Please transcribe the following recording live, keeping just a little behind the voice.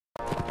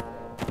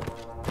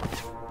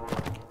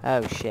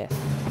Oh shit.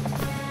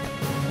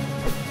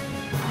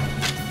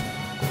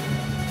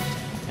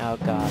 Oh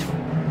god.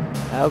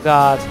 Oh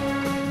god.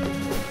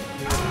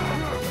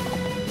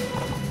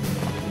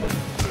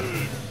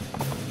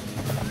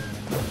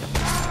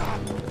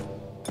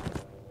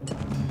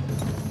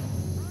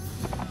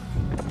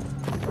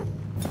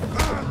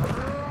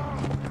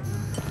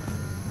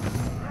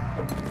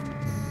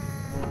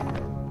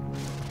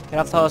 Get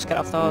off the horse, get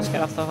off the horse,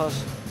 get off the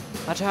horse.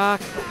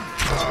 Attack!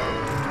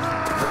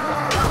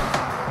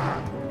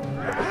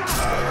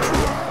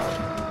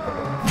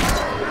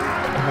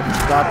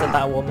 I'm glad that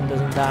that woman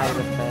doesn't die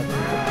with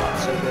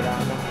lots of good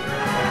armor.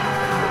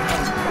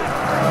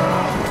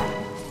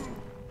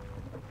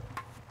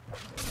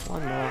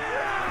 One more.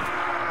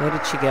 Where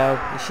did she go?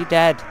 Is she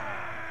dead?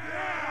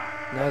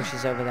 No,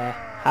 she's over there.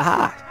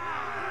 Haha!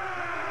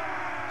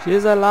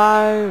 She's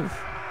alive!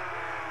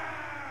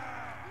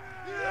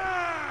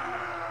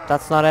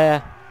 That's not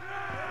her.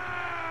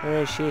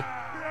 Where is she?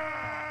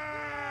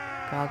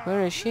 God,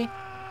 where is she?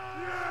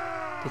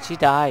 Did she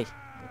die?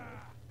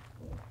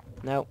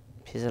 No,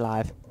 she's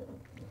alive.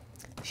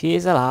 She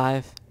is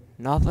alive.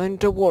 Nothing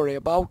to worry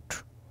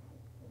about.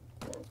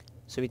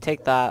 So we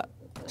take that,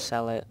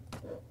 sell it,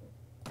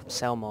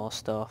 sell more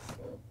stuff,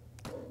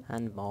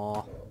 and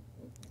more.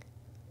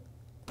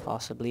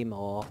 Possibly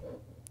more.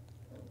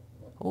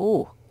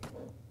 Oh,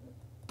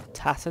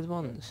 tattered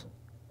ones.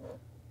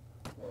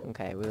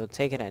 Okay, we'll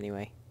take it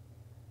anyway.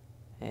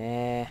 What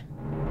else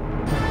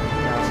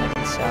I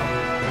can sell?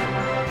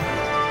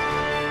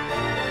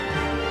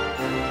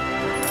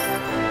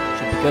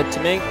 Should be good to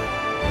me.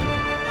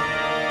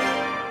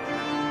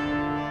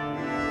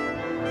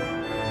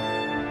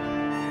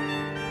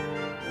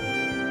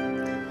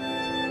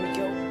 We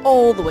go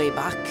all the way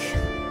back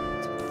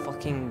to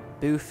fucking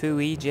Bufu,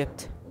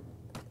 Egypt.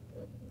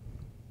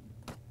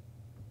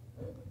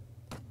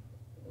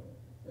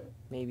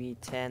 Maybe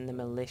turn the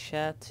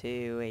militia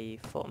to a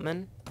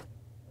footman.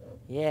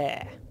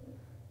 Yeah.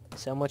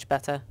 So much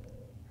better.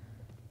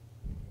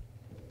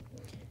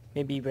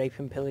 Maybe rape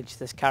and pillage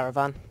this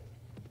caravan.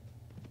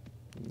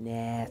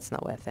 Nah, it's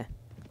not worth it.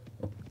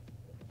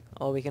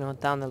 Or we can hunt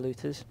down the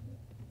looters.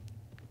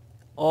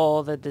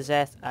 Or the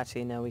desert.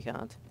 Actually, no, we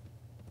can't.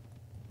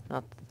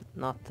 Not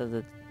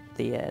the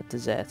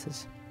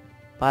deserters.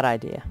 Bad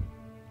idea.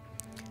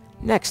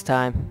 Next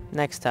time.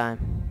 Next time.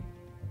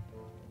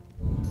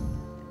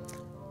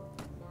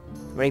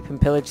 Rape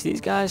and pillage these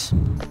guys.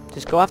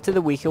 Just go after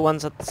the weaker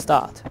ones at the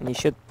start, and you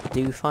should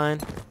do fine.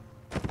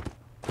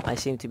 I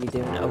seem to be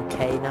doing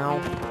okay now.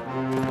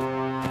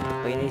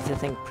 But you need to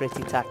think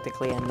pretty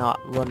tactically and not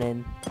run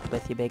in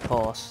with your big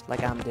horse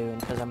like I'm doing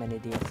because I'm an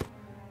idiot.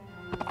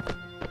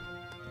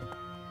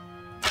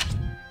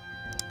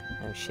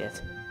 Oh shit.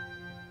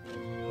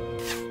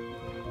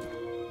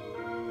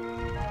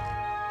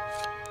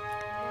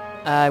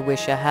 I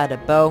wish I had a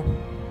bow.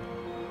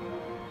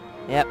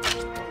 Yep.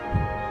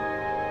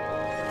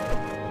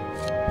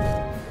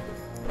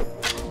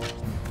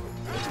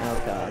 Oh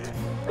god.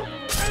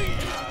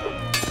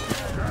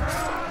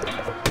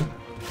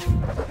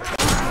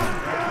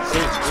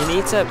 See, you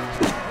need to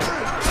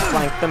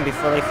flank them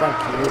before they flank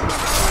you.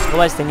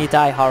 Otherwise then you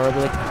die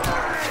horribly.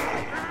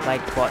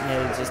 Like what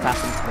nearly just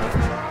happened to me.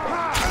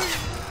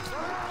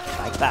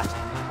 Like that.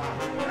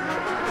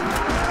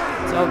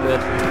 It's all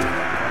good.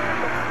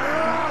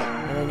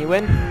 And then you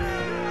win.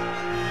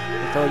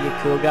 With all your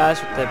cool guys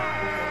with the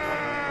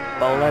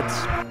bowlheads.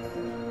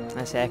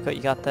 Nice haircut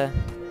you got there.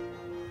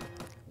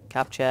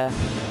 Capture.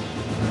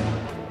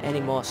 Any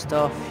more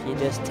stuff you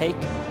just take.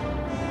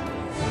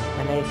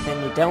 And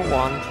anything you don't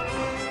want,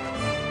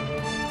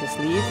 just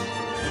leave.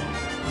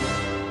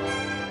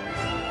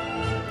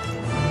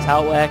 That's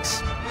how it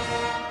works.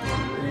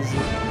 Easy.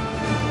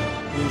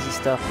 Easy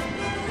stuff.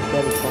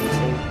 Very fun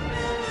too.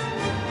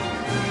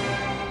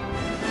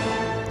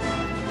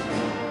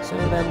 So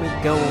then we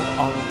go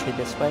on to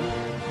this way.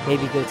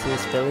 Maybe go to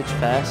this village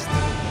first.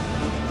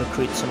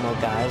 Recruit some more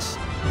guys.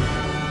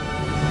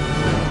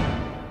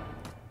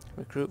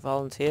 Recruit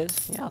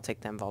volunteers? Yeah, I'll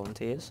take them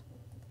volunteers.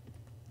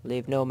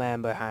 Leave no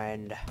man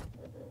behind.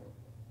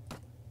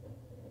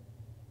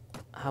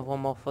 Have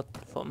one more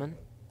footman.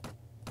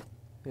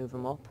 Move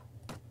them up.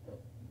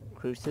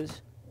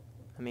 Recruiters.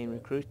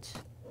 Recruits.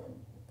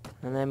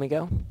 And then we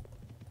go.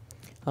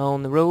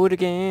 On the road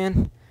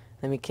again.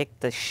 Then we kick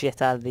the shit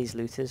out of these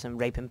looters and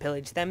rape and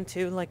pillage them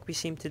too, like we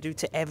seem to do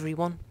to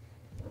everyone.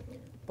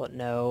 But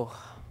no.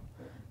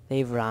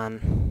 They've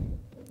ran.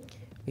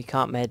 We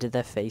can't murder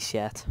their face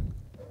yet.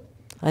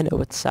 I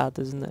know it's sad,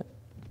 isn't it?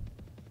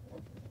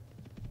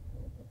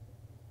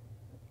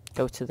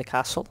 Go to the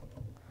castle.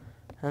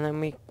 And then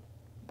we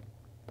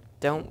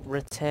don't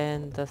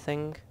return the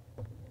thing.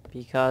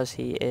 Because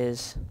he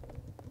is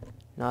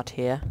not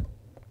here.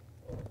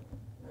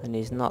 And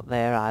he's not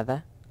there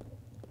either.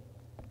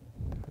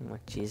 Oh,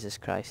 Jesus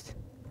Christ.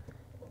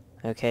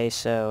 Okay,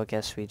 so I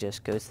guess we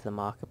just go to the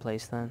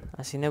marketplace then.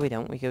 Actually, no we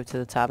don't. We go to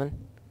the tavern.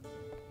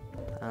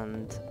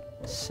 And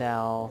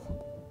sell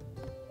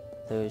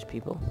those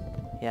people.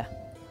 Yeah.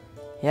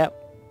 Yep.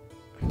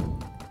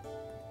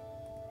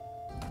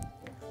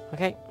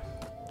 Okay.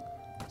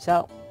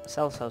 Sell.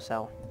 Sell, sell,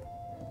 sell.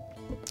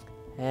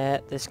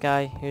 This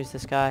guy. Who's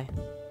this guy?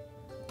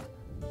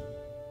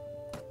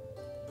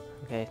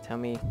 Okay, tell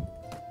me.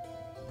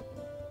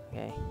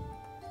 Okay.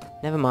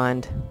 Never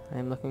mind.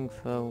 I'm looking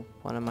for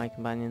one of my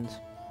companions.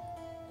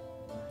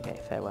 Okay,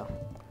 farewell.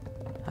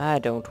 I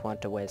don't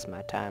want to waste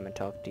my time and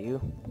talk to you.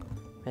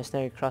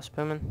 Mercenary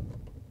crossbowman?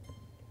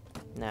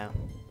 No.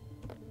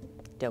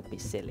 Don't be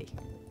silly.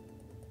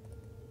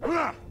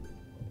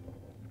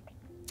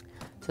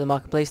 To the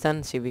marketplace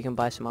then, see if we can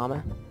buy some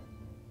armor.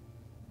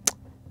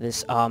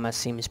 This armor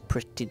seems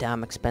pretty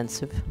damn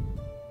expensive.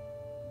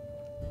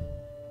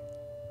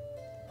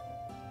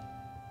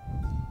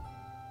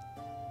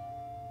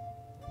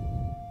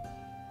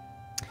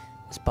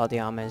 This body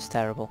armor is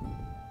terrible.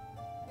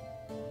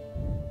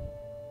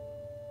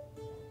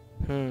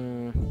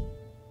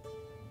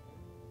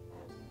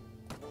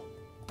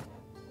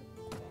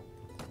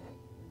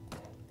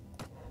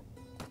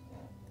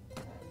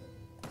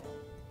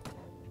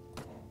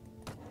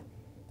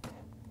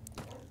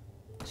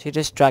 So you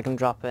just drag and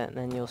drop it and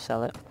then you'll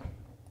sell it.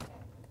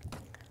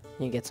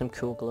 You get some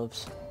cool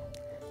gloves.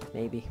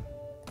 Maybe.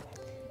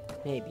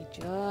 Maybe,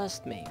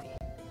 just maybe.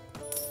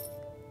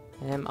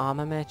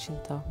 Armor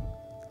merchant though.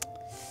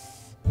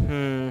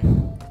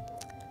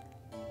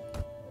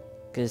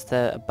 Because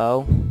a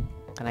bow.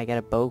 Can I get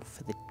a bow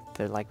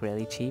for like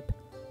really cheap?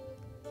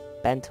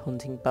 Bent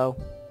hunting bow.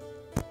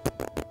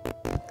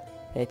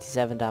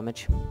 87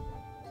 damage.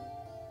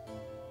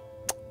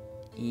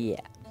 Yeah.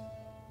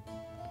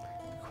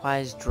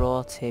 Requires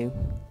draw too.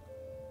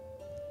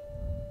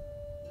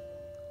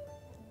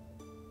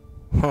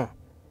 Huh.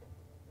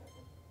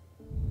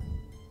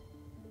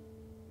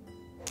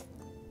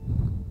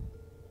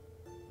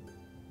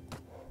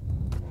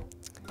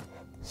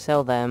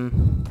 Sell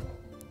them.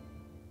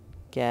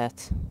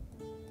 Get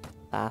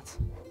that.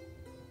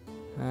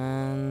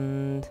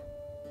 And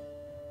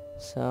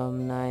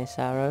some nice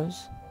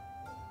arrows.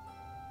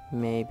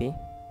 Maybe.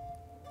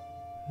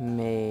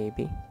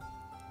 Maybe.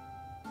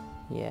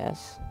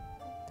 Yes.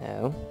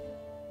 No.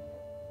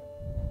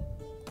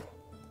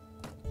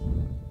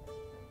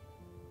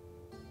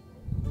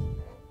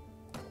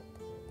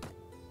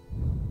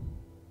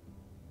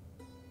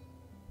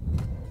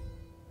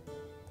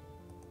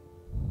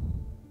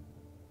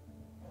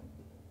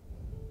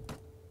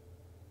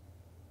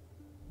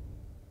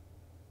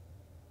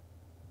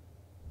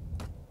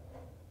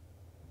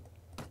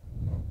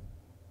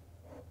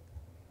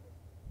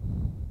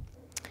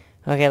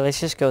 Okay, let's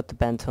just go with the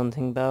bent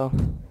hunting bow.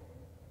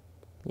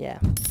 Yeah.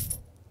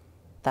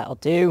 That'll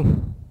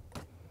do.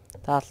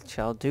 That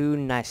shall do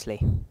nicely.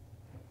 And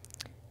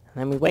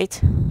then we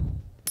wait.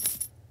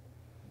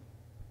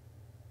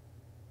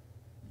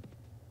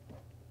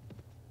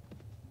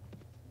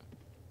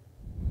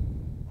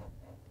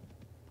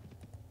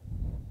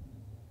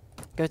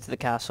 Go to the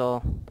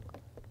castle.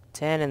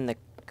 Turn in the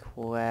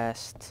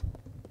quest.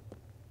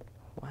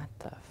 What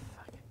the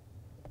fuck?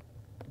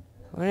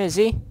 Where is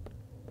he?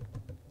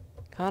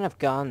 Kind of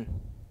gone.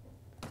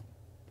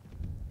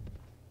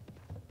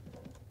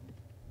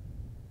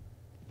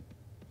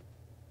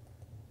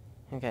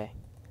 Okay.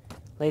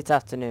 Late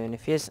afternoon.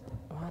 If he is...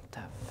 What the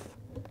f...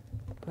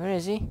 Where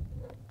is he?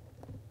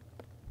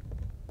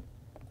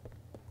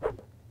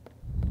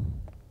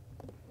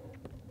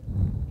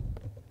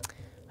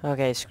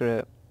 Okay, screw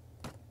it.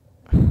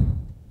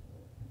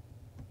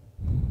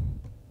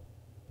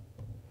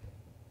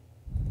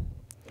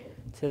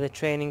 To the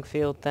training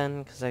field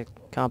then, because I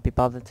can't be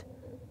bothered.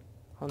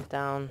 Hunt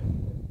down.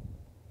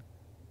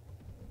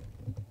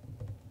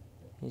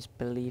 He's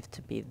believed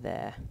to be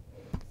there.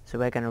 So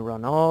we're going to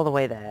run all the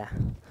way there.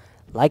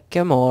 Like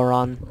a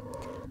moron.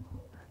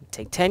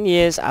 Take 10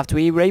 years after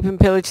we rape and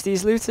pillage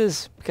these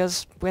looters.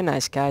 Because we're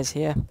nice guys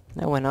here.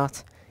 No, we're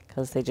not.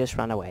 Because they just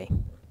ran away.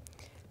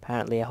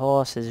 Apparently a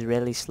horse is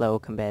really slow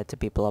compared to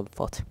people on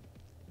foot.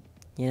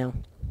 You know?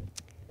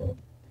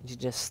 You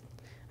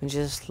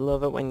just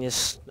love it when your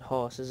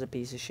horse is a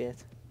piece of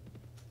shit.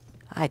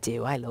 I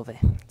do, I love it.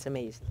 It's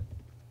amazing.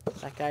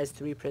 That guy's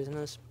 3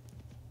 prisoners.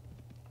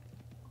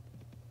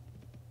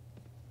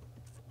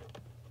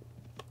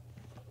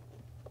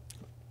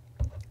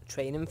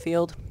 Training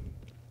field.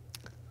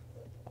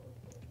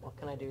 What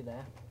can I do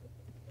there?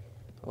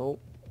 Oh,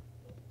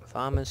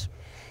 farmers.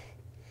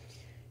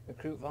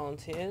 Recruit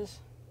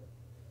volunteers.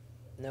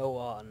 No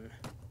one.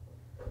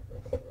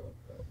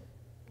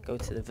 Go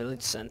to the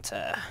village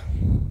center.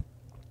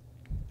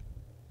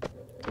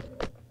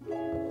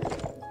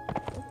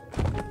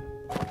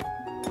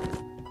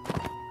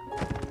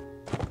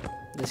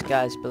 This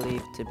guy's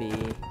believed to be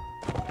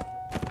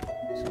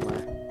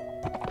somewhere.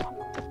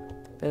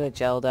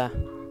 Village elder.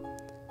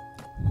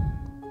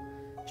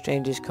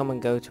 Strangers come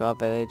and go to our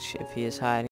village if he is hiding.